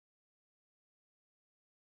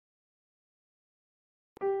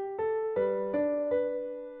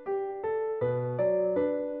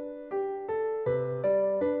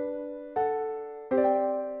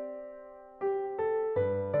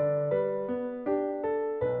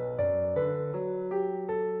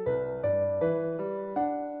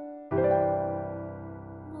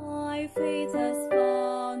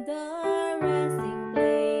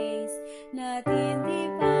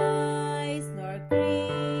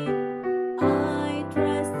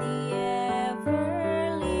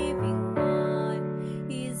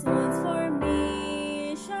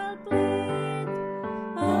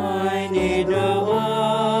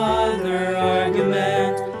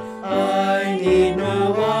need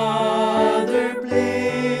no other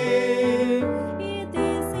plea. It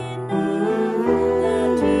is enough that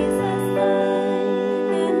Jesus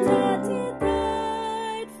died and that He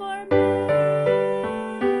died for me.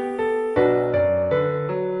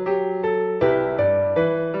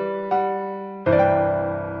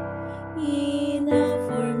 Enough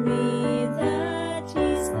for me that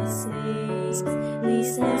Jesus saves,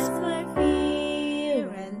 listens my fear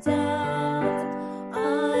and doubt.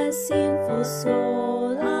 A sinful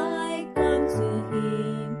soul, I come to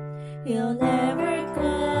Him, He'll never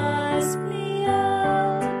cast me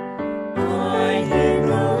out. I need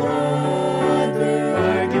no other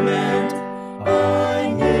argument, I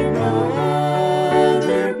need no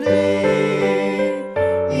other plea.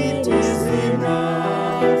 It is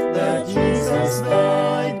enough that Jesus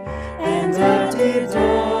died and that He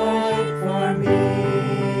died for me.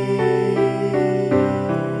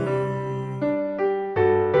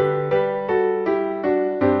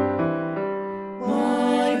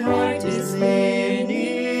 My heart is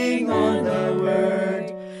leaning on the Word,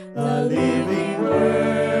 the living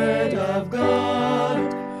Word of God.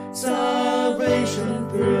 Salvation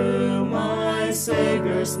through my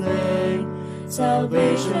Savior's name,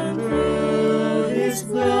 salvation through His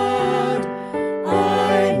blood.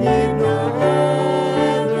 I need no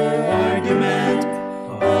other argument,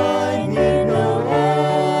 I need no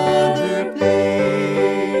other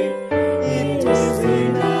plea. It is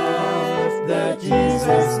enough that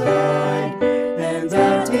Jesus died and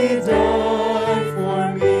that He died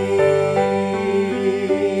for me.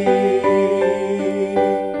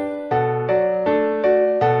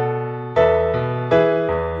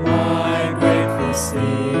 My great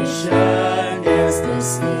physician is the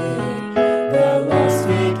sick, the lost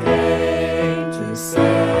He came to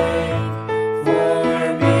save.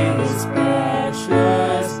 For me His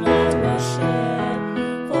precious blood was shed,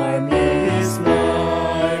 for me His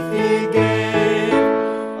life He gave.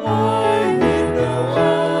 I need no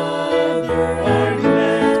other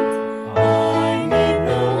argument, I need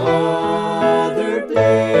no other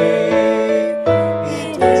plea.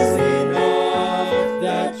 It is enough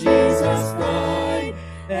that Jesus died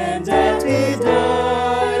and that He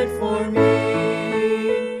died for me.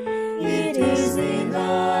 It is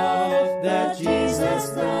enough that Jesus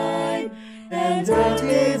died and that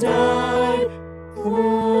He died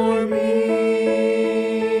for me.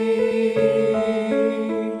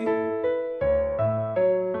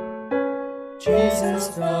 Jesus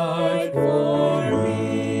died for